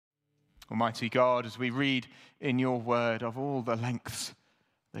Almighty God, as we read in your word of all the lengths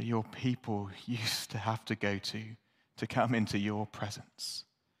that your people used to have to go to come into your presence,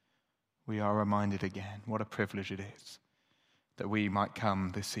 we are reminded again what a privilege it is that we might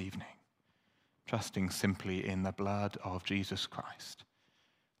come this evening, trusting simply in the blood of Jesus Christ,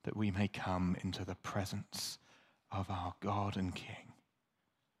 that we may come into the presence of our God and King.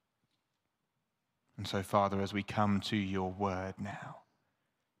 And so, Father, as we come to your word now,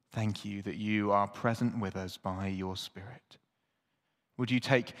 thank you that you are present with us by your Spirit. Would you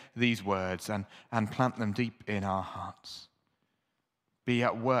take these words and plant them deep in our hearts? Be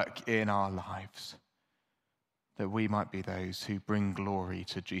at work in our lives, that we might be those who bring glory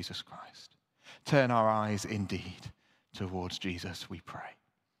to Jesus Christ. Turn our eyes indeed towards Jesus, we pray.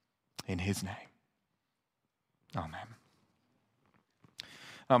 In his name, amen.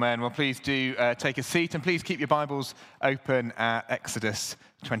 Amen. Well, please do take a seat, and please keep your Bibles open at Exodus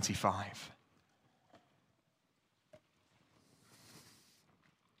 25.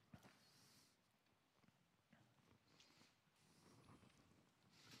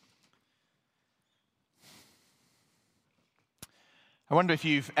 I wonder if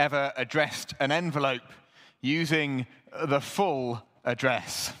you've ever addressed an envelope using the full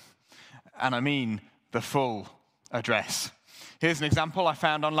address. And I mean the full address. Here's an example I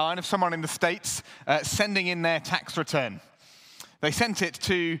found online of someone in the States sending in their tax return. They sent it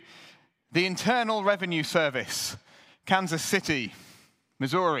to the Internal Revenue Service, Kansas City,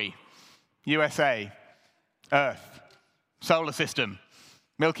 Missouri, USA, Earth, Solar System,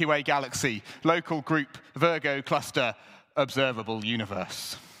 Milky Way Galaxy, Local Group, Virgo Cluster, Observable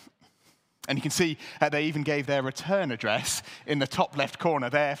Universe. And you can see they even gave their return address in the top left corner,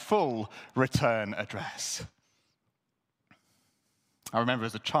 their full return address. I remember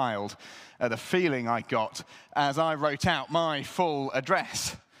as a child the feeling I got as I wrote out my full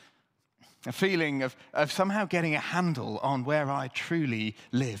address. A feeling of somehow getting a handle on where I truly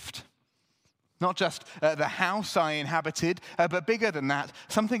lived. Not just the house I inhabited, but bigger than that,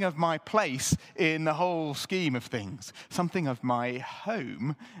 something of my place in the whole scheme of things. Something of my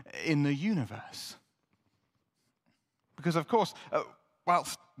home in the universe. Because, of course,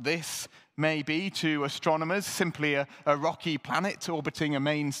 whilst this may be to astronomers simply a rocky planet orbiting a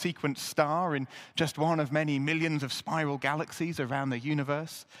main sequence star in just one of many millions of spiral galaxies around the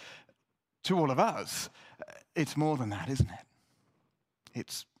universe, to all of us, it's more than that, isn't it?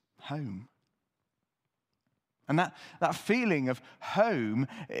 It's home. And that feeling of home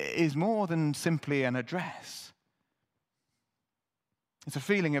is more than simply an address. It's a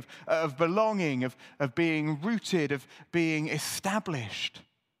feeling of belonging, of being rooted, of being established.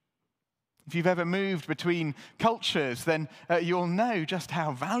 If you've ever moved between cultures, then you'll know just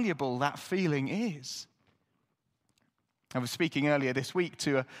how valuable that feeling is. I was speaking earlier this week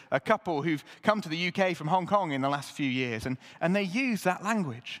to a couple who've come to the UK from Hong Kong in the last few years, and they use that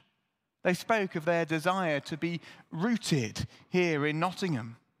language. They spoke of their desire to be rooted here in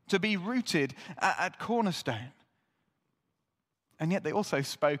Nottingham, to be rooted at Cornerstone. And yet they also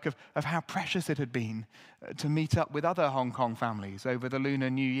spoke of how precious it had been to meet up with other Hong Kong families over the Lunar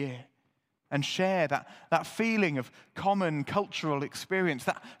New Year and share that feeling of common cultural experience,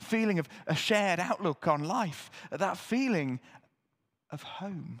 that feeling of a shared outlook on life, that feeling of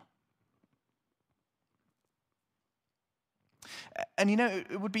home. And you know,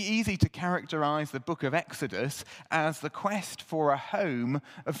 it would be easy to characterize the book of Exodus as the quest for a home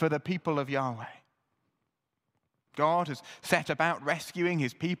for the people of Yahweh. God has set about rescuing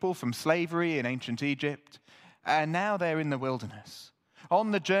his people from slavery in ancient Egypt, and now they're in the wilderness,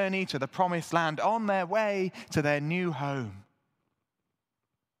 on the journey to the promised land, on their way to their new home.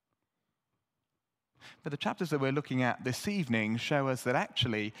 But the chapters that we're looking at this evening show us that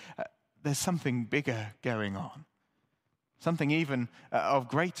actually there's something bigger going on. Something even of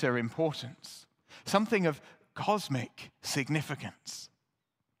greater importance. Something of cosmic significance.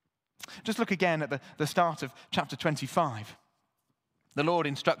 Just look again at the start of chapter 25. The Lord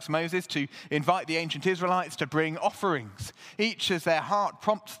instructs Moses to invite the ancient Israelites to bring offerings, each as their heart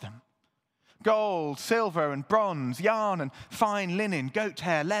prompts them. Gold, silver, and bronze, yarn and fine linen, goat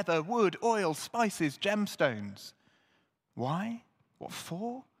hair, leather, wood, oil, spices, gemstones. Why? What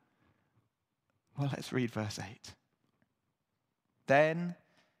for? Well, let's read verse 8. Then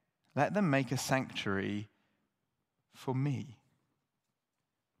let them make a sanctuary for me,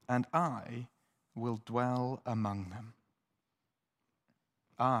 and I will dwell among them.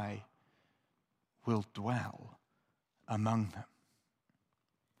 I will dwell among them.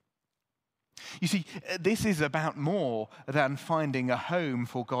 You see, this is about more than finding a home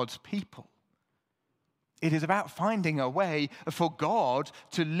for God's people. It is about finding a way for God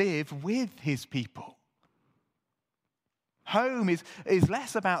to live with his people. Home is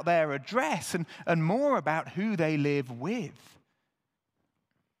less about their address and more about who they live with.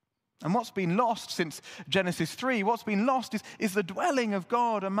 And what's been lost since Genesis 3, what's been lost is the dwelling of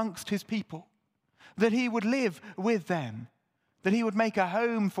God amongst his people. That he would live with them. That he would make a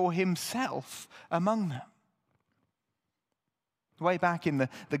home for himself among them. Way back in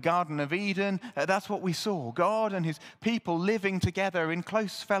the Garden of Eden, that's what we saw. God and his people living together in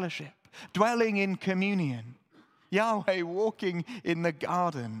close fellowship, dwelling in communion. Yahweh walking in the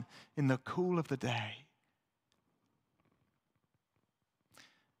garden in the cool of the day.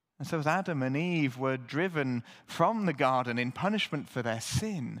 And so as Adam and Eve were driven from the garden in punishment for their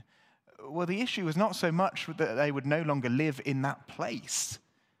sin, well, the issue was not so much that they would no longer live in that place,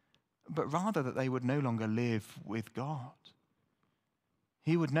 but rather that they would no longer live with God.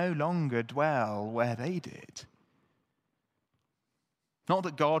 He would no longer dwell where they did. Not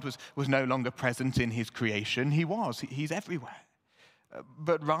that God was no longer present in his creation. He was. He's everywhere.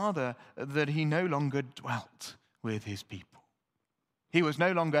 But rather that he no longer dwelt with his people. He was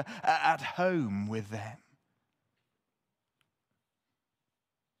no longer at home with them.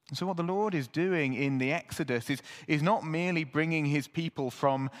 And so what the Lord is doing in the Exodus is not merely bringing his people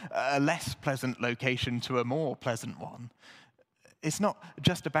from a less pleasant location to a more pleasant one. It's not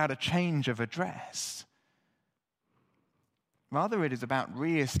just about a change of address. Rather, it is about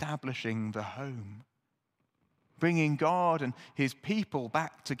re-establishing the home, bringing God and his people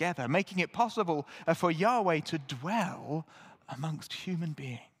back together, making it possible for Yahweh to dwell amongst human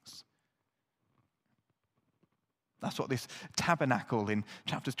beings. That's what this tabernacle in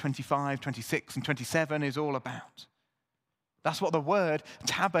chapters 25, 26, and 27 is all about. That's what the word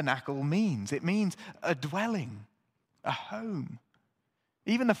tabernacle means. It means a dwelling, a home.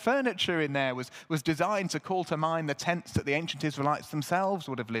 Even the furniture in there was designed to call to mind the tents that the ancient Israelites themselves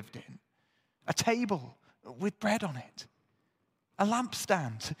would have lived in. A table with bread on it. A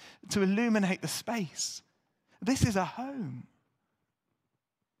lampstand to illuminate the space. This is a home.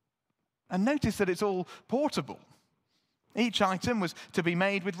 And notice that it's all portable. Each item was to be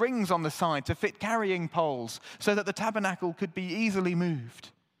made with rings on the side to fit carrying poles so that the tabernacle could be easily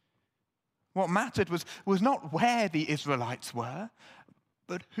moved. What mattered was not where the Israelites were,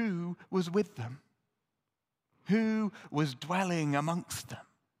 but who was with them? Who was dwelling amongst them?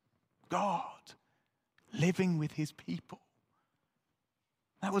 God, living with his people.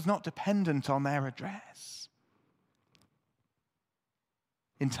 That was not dependent on their address.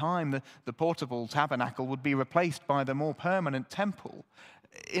 In time, the portable tabernacle would be replaced by the more permanent temple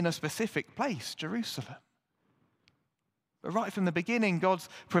in a specific place, Jerusalem. But right from the beginning, God's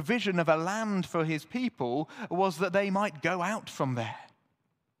provision of a land for his people was that they might go out from there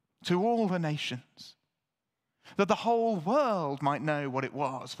to all the nations, that the whole world might know what it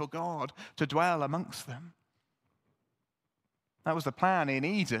was for God to dwell amongst them. That was the plan in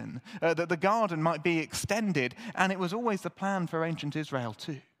Eden, that the garden might be extended, and it was always the plan for ancient Israel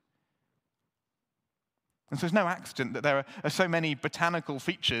too. And so it's no accident that there are so many botanical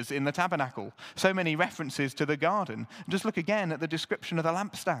features in the tabernacle, so many references to the garden. Just look again at the description of the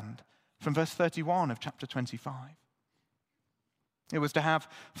lampstand from verse 31 of chapter 25. It was to have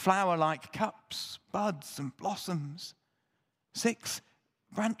flower-like cups, buds and blossoms, 6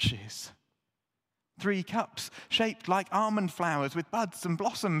 branches, 3 cups shaped like almond flowers with buds and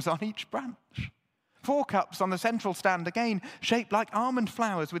blossoms on each branch. 4 cups on the central stand, again shaped like almond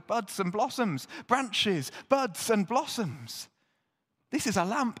flowers with buds and blossoms, branches, buds and blossoms. This is a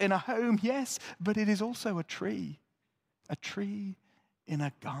lamp in a home, yes, but it is also a tree in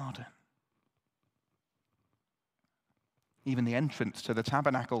a garden. Even the entrance to the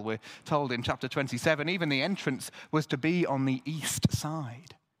tabernacle, we're told in chapter 27, even the entrance was to be on the east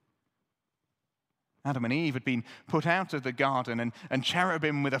side. Adam and Eve had been put out of the garden, and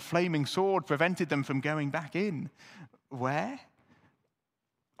cherubim with a flaming sword prevented them from going back in. Where?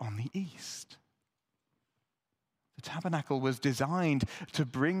 On the east. The tabernacle was designed to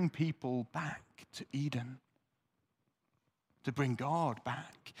bring people back to Eden, to bring God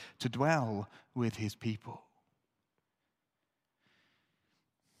back to dwell with his people.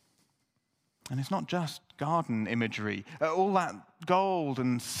 And it's not just garden imagery. All that gold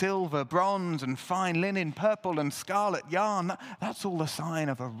and silver, bronze and fine linen, purple and scarlet yarn, that's all a sign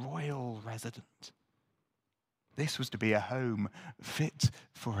of a royal resident. This was to be a home fit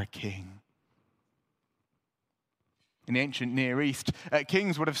for a king. In the ancient Near East,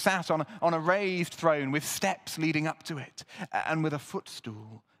 kings would have sat on a raised throne with steps leading up to it and with a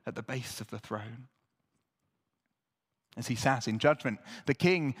footstool at the base of the throne. As he sat in judgment, the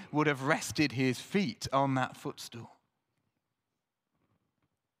king would have rested his feet on that footstool.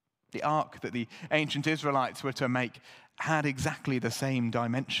 The ark that the ancient Israelites were to make had exactly the same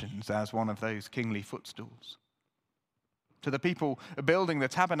dimensions as one of those kingly footstools. To the people building the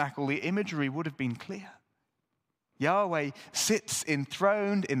tabernacle, the imagery would have been clear. Yahweh sits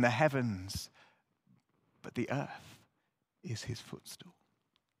enthroned in the heavens, but the earth is his footstool.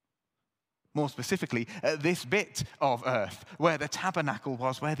 More specifically, this bit of earth where the tabernacle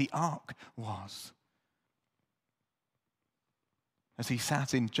was, where the ark was. As he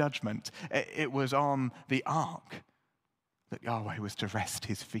sat in judgment, it was on the ark that Yahweh was to rest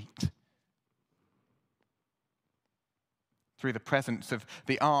his feet. Through the presence of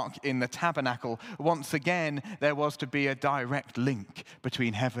the ark in the tabernacle, once again there was to be a direct link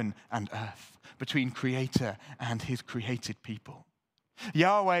between heaven and earth, between Creator and his created people.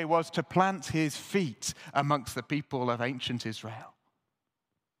 Yahweh was to plant his feet amongst the people of ancient Israel.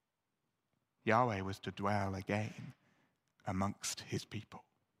 Yahweh was to dwell again amongst his people.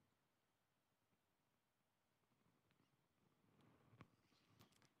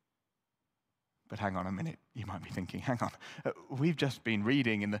 But hang on a minute, you might be thinking, hang on. We've just been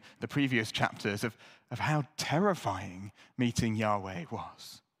reading in the previous chapters of how terrifying meeting Yahweh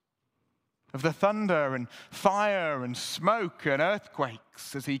was. Of the thunder and fire and smoke and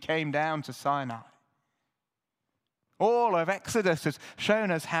earthquakes as he came down to Sinai. All of Exodus has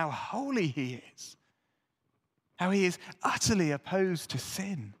shown us how holy he is. How he is utterly opposed to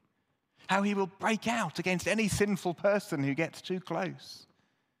sin. How he will break out against any sinful person who gets too close.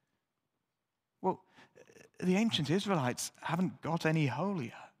 Well, the ancient Israelites haven't got any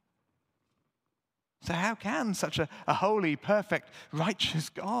holier. So how can such a holy, perfect, righteous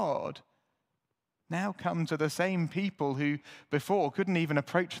God now come to the same people who before couldn't even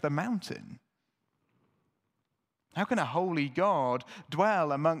approach the mountain? How can a holy God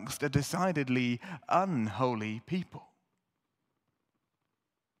dwell amongst a decidedly unholy people?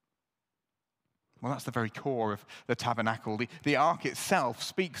 Well, that's the very core of the tabernacle. The ark itself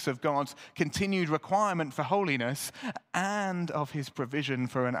speaks of God's continued requirement for holiness and of his provision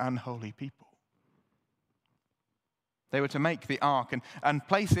for an unholy people. They were to make the ark and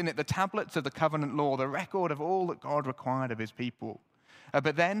place in it the tablets of the covenant law, the record of all that God required of his people.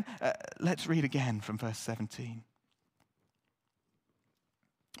 But then, let's read again from verse 17.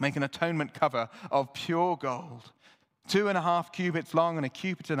 Make an atonement cover of pure gold, 2.5 cubits long and 1.5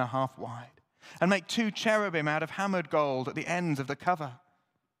 cubits wide. And make 2 cherubim out of hammered gold at the ends of the cover.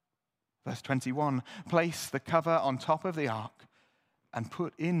 Verse 21, place the cover on top of the ark and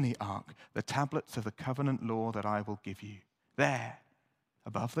put in the ark the tablets of the covenant law that I will give you. There,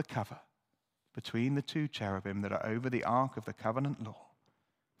 above the cover, between the 2 cherubim that are over the ark of the covenant law,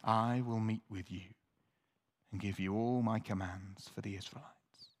 I will meet with you and give you all my commands for the Israelites.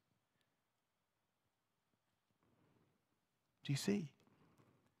 Do you see?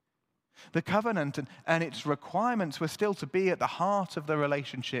 The covenant and its requirements were still to be at the heart of the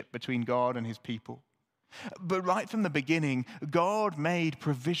relationship between God and his people. But right from the beginning, God made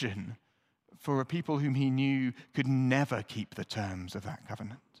provision for a people whom he knew could never keep the terms of that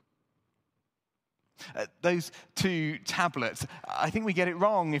covenant. Those 2 tablets, I think we get it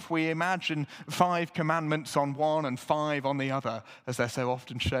wrong if we imagine 5 commandments on one and 5 on the other, as they're so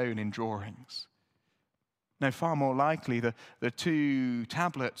often shown in drawings. No, far more likely, the 2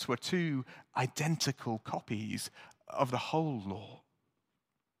 tablets were 2 identical copies of the whole law.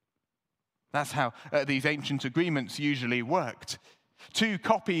 That's how these ancient agreements usually worked. 2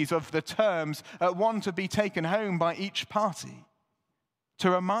 copies of the terms, one to be taken home by each party,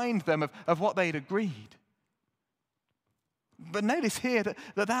 to remind them of what they'd agreed. But notice here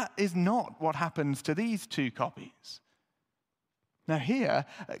that is not what happens to these 2 copies. Now here,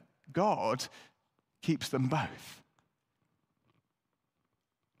 God keeps them both.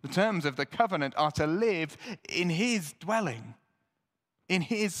 The terms of the covenant are to live in his dwelling, in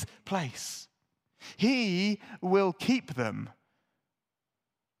his place. He will keep them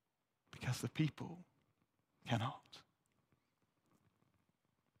because the people cannot.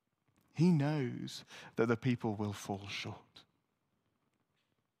 He knows that the people will fall short,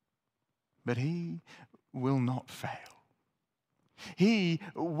 but he will not fail. He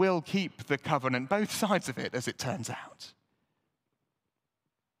will keep the covenant, both sides of it, as it turns out.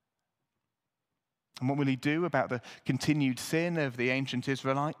 And what will he do about the continued sin of the ancient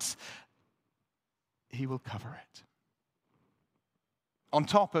Israelites? He will cover it. On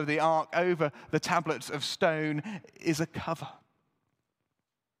top of the ark, over the tablets of stone, is a cover.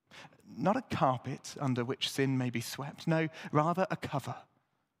 Not a carpet under which sin may be swept. No, rather a cover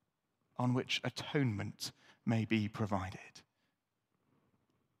on which atonement may be provided.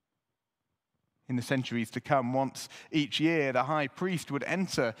 In the centuries to come, once each year, the high priest would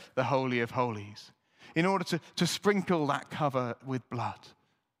enter the Holy of Holies in order to sprinkle that cover with blood.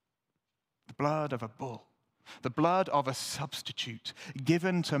 The blood of a bull, the blood of a substitute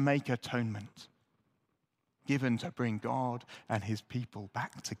given to make atonement, given to bring God and his people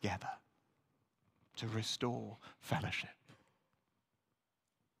back together, to restore fellowship.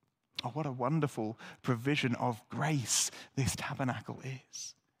 Oh, what a wonderful provision of grace this tabernacle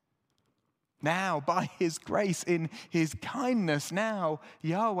is. Now, by his grace, in his kindness, now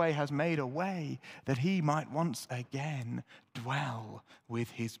Yahweh has made a way that he might once again dwell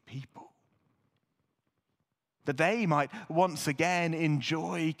with his people. That they might once again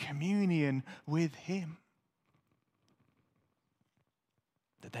enjoy communion with him.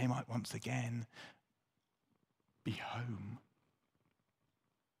 That they might once again be home.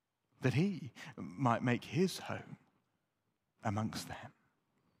 That he might make his home amongst them.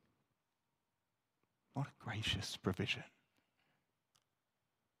 What a gracious provision.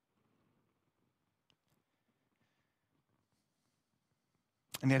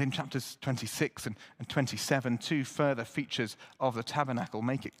 And yet in chapters 26 and 27, two further features of the tabernacle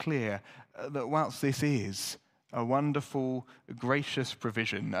make it clear that whilst this is a wonderful, gracious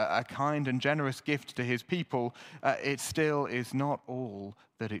provision, a kind and generous gift to his people, it still is not all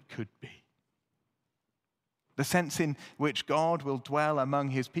that it could be. The sense in which God will dwell among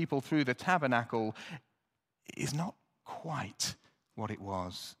his people through the tabernacle is not quite what it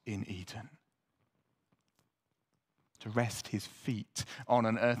was in Eden. To rest his feet on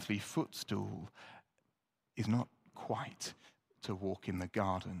an earthly footstool is not quite to walk in the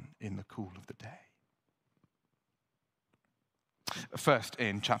garden in the cool of the day. First,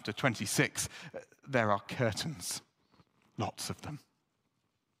 in chapter 26, there are curtains, lots of them.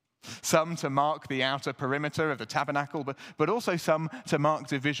 Some to mark the outer perimeter of the tabernacle, but also some to mark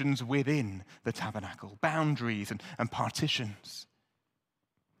divisions within the tabernacle, boundaries and partitions.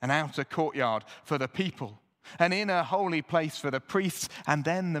 An outer courtyard for the people, an inner holy place for the priests, and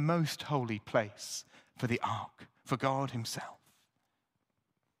then the most holy place for the ark, for God himself.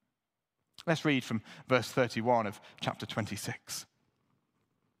 Let's read from verse 31 of chapter 26.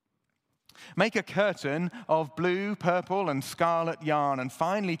 Make a curtain of blue, purple, and scarlet yarn and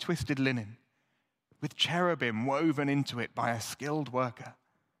finely twisted linen, with cherubim woven into it by a skilled worker.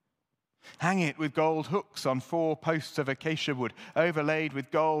 Hang it with gold hooks on 4 posts of acacia wood, overlaid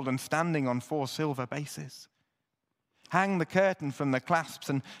with gold and standing on 4 silver bases. Hang the curtain from the clasps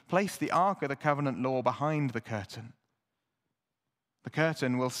and place the ark of the covenant law behind the curtain. The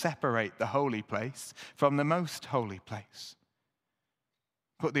curtain will separate the holy place from the most holy place.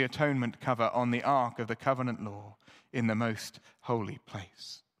 Put the atonement cover on the ark of the covenant law in the most holy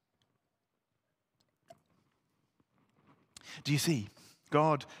place. Do you see?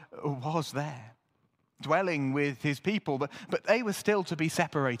 God was there, dwelling with his people, but they were still to be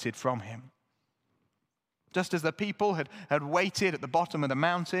separated from him. Just as the people had waited at the bottom of the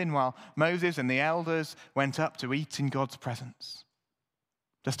mountain while Moses and the elders went up to eat in God's presence.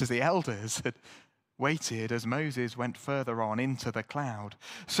 Just as the elders had waited as Moses went further on into the cloud.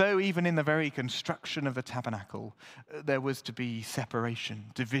 So even in the very construction of the tabernacle, there was to be separation,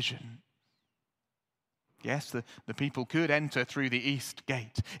 division. Yes, the people could enter through the east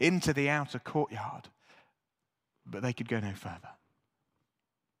gate into the outer courtyard, but they could go no further.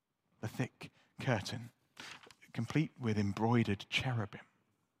 The thick curtain, complete with embroidered cherubim,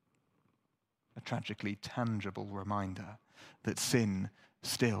 a tragically tangible reminder that sin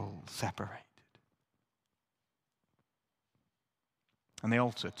still separated. And the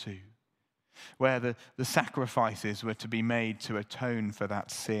altar too, where the sacrifices were to be made to atone for that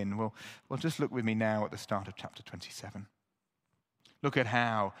sin. Well, just look with me now at the start of chapter 27. Look at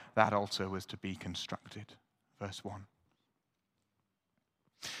how that altar was to be constructed. Verse 1.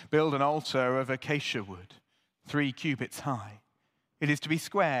 Build an altar of acacia wood, 3 cubits high. It is to be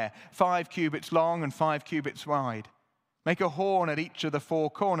square, 5 cubits long and 5 cubits wide. Make a horn at each of the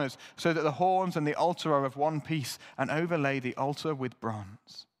 4 corners, so that the horns and the altar are of one piece, and overlay the altar with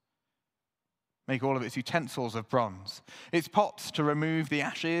bronze. Make all of its utensils of bronze, its pots to remove the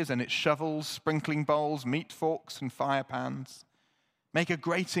ashes, and its shovels, sprinkling bowls, meat forks, and fire pans. Make a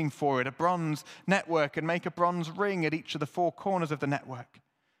grating for it, a bronze network, and make a bronze ring at each of the 4 corners of the network.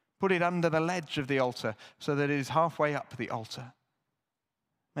 Put it under the ledge of the altar, so that it is halfway up the altar.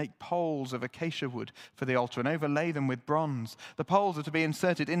 Make poles of acacia wood for the altar and overlay them with bronze. The poles are to be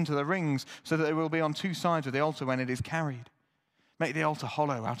inserted into the rings so that they will be on 2 sides of the altar when it is carried. Make the altar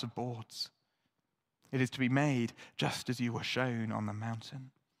hollow out of boards. It is to be made just as you were shown on the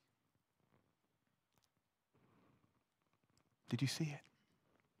mountain. Did you see it?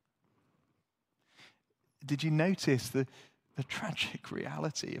 Did you notice the tragic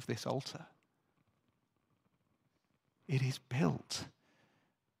reality of this altar? It is built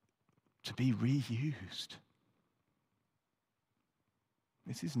to be reused.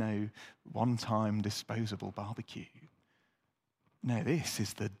 This is no one-time disposable barbecue. No, this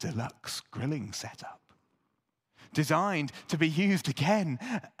is the deluxe grilling setup, designed to be used again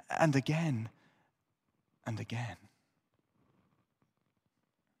and again and again.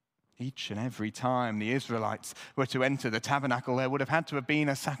 Each and every time the Israelites were to enter the tabernacle, there would have had to have been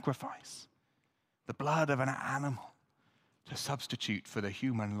a sacrifice, the blood of an animal to substitute for the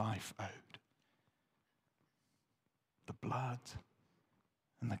human life owed. The blood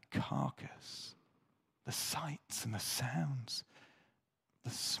and the carcass, the sights and the sounds, the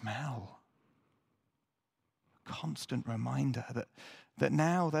smell. A constant reminder that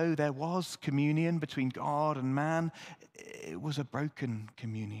now, though there was communion between God and man, it was a broken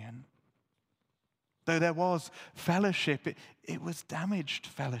communion. Though there was fellowship, it was damaged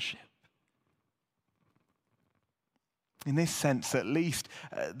fellowship. In this sense, at least,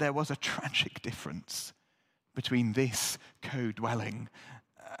 there was a tragic difference between this co-dwelling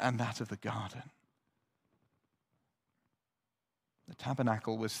and that of the garden. The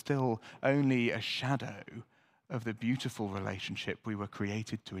tabernacle was still only a shadow of the beautiful relationship we were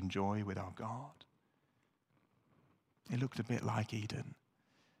created to enjoy with our God. It looked a bit like Eden,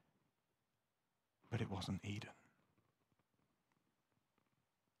 but it wasn't Eden.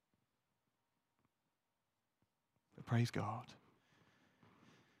 But praise God,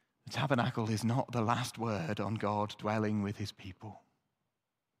 the tabernacle is not the last word on God dwelling with his people.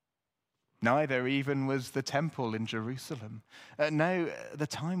 Neither even was the temple in Jerusalem. No, the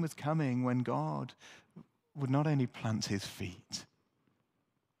time was coming when God would not only plant his feet,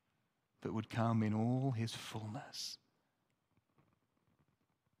 but would come in all his fullness.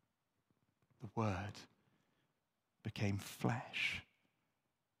 The Word became flesh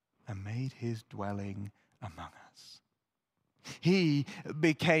and made his dwelling among us. He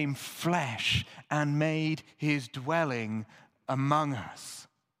became flesh and made his dwelling among us.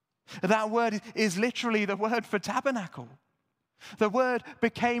 That word is literally the word for tabernacle. The Word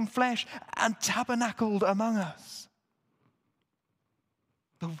became flesh and tabernacled among us.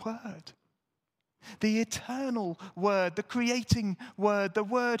 The Word, the eternal Word, the creating Word, the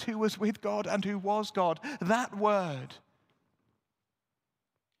Word who was with God and who was God, that Word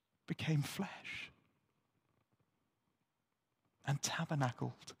became flesh and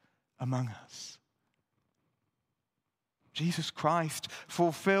tabernacled among us. Jesus Christ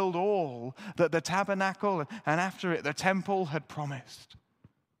fulfilled all that the tabernacle and after it the temple had promised.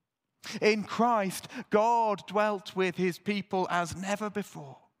 In Christ, God dwelt with his people as never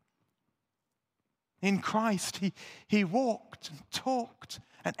before. In Christ, he walked and talked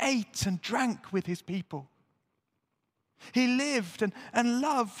and ate and drank with his people. He lived and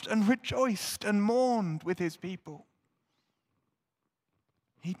loved and rejoiced and mourned with his people.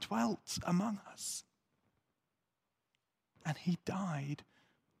 He dwelt among us. And he died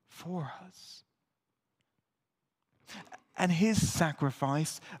for us. And his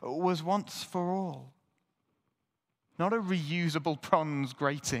sacrifice was once for all. Not a reusable bronze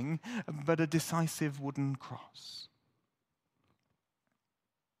grating, but a decisive wooden cross.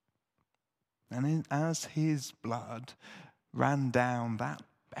 And as his blood ran down that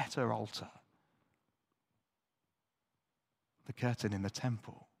better altar, the curtain in the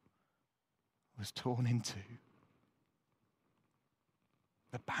temple was torn in two.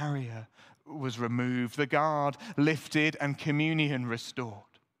 The barrier was removed, the guard lifted, and communion restored.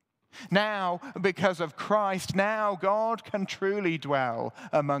 Now, because of Christ, now God can truly dwell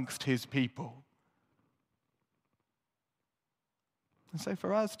amongst his people. And so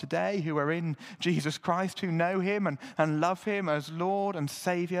for us today who are in Jesus Christ, who know him and love him as Lord and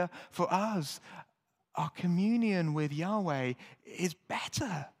Savior, for us, our communion with Yahweh is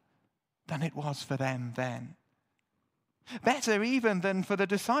better than it was for them then. Better even than for the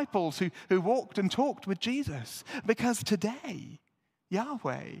disciples who walked and talked with Jesus. Because today,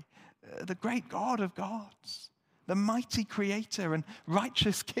 Yahweh, the great God of gods, the mighty creator and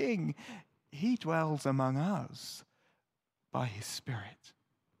righteous king, he dwells among us by his Spirit.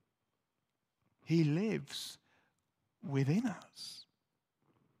 He lives within us.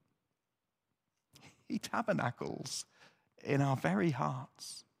 He tabernacles in our very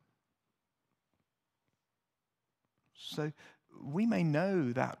hearts. So we may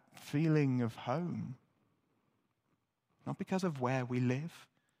know that feeling of home, not because of where we live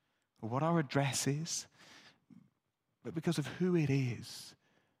or what our address is, but because of who it is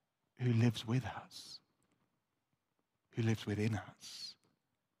who lives with us. who lives within us.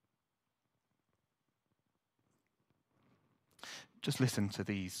 Just listen to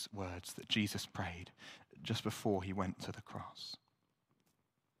these words that Jesus prayed just before he went to the cross.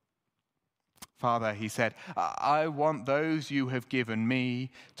 Father, he said, I want those you have given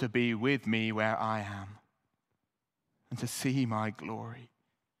me to be with me where I am and to see my glory.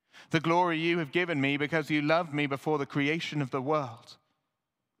 The glory you have given me because you loved me before the creation of the world.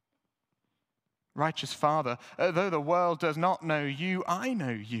 Righteous Father, though the world does not know you, I know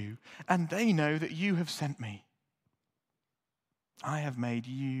you, and they know that you have sent me. I have made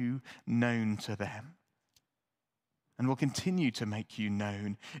you known to them and will continue to make you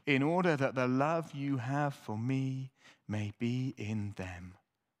known in order that the love you have for me may be in them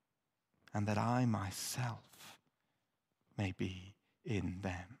and that I myself may be in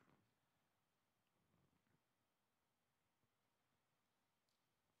them.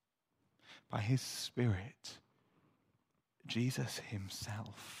 By his Spirit, Jesus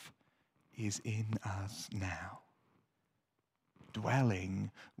himself is in us now,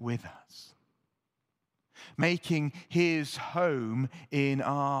 dwelling with us, making his home in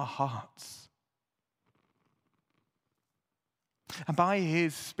our hearts. And by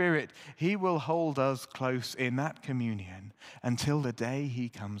his Spirit, he will hold us close in that communion until the day he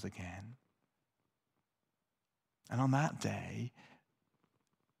comes again. And on that day,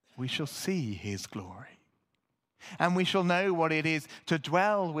 we shall see his glory. And we shall know what it is to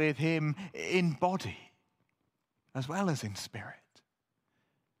dwell with him in body as well as in spirit.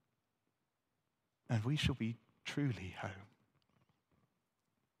 And we shall be truly home.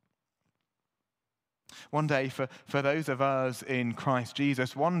 One day, for those of us in Christ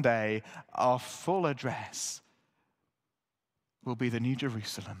Jesus, one day our full address will be the New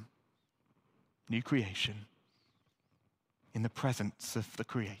Jerusalem, new creation, in the presence of the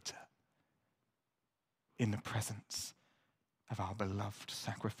Creator, in the presence of our beloved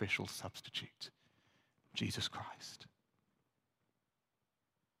sacrificial substitute, Jesus Christ.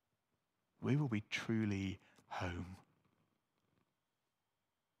 We will be truly home.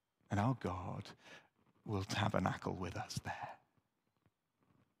 And our God will tabernacle with us there.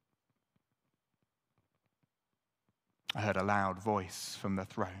 I heard a loud voice from the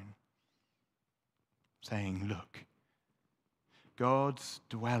throne saying, "Look, God's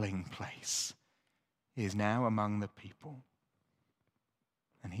dwelling place is now among the people,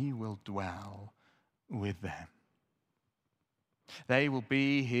 and he will dwell with them. They will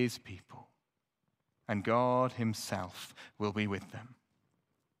be his people, and God himself will be with them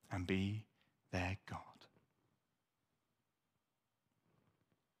and be their God."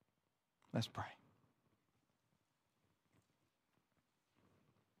 Let's pray.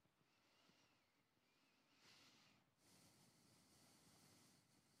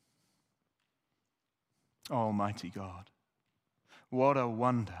 Almighty God, what a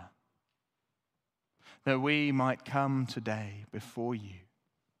wonder that we might come today before you.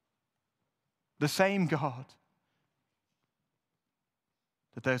 The same God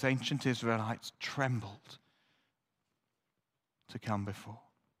that those ancient Israelites trembled to come before.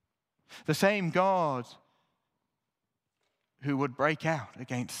 The same God who would break out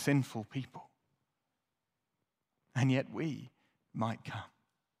against sinful people. And yet we might come.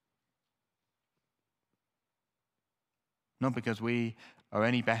 Not because we are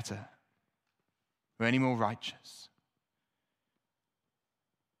any better or any more righteous,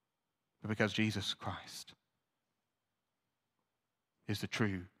 but because Jesus Christ is the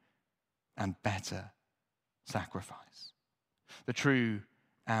true and better sacrifice, the true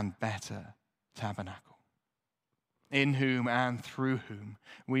and better tabernacle, in whom and through whom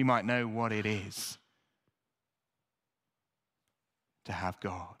we might know what it is to have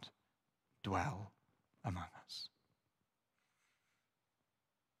God dwell among us.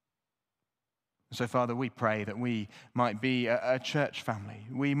 So, Father, we pray that we might be a church family.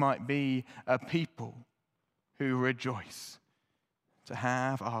 We might be a people who rejoice to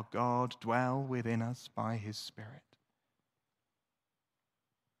have our God dwell within us by his Spirit.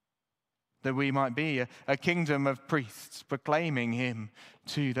 That we might be a kingdom of priests proclaiming him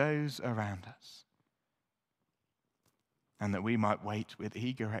to those around us. And that we might wait with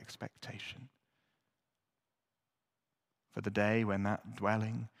eager expectation for the day when that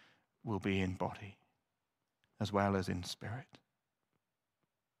dwelling will be in body as well as in spirit.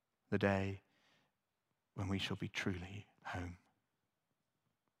 The day when we shall be truly home.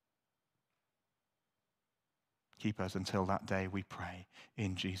 Keep us until that day, we pray,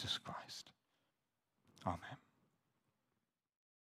 in Jesus Christ. Amen.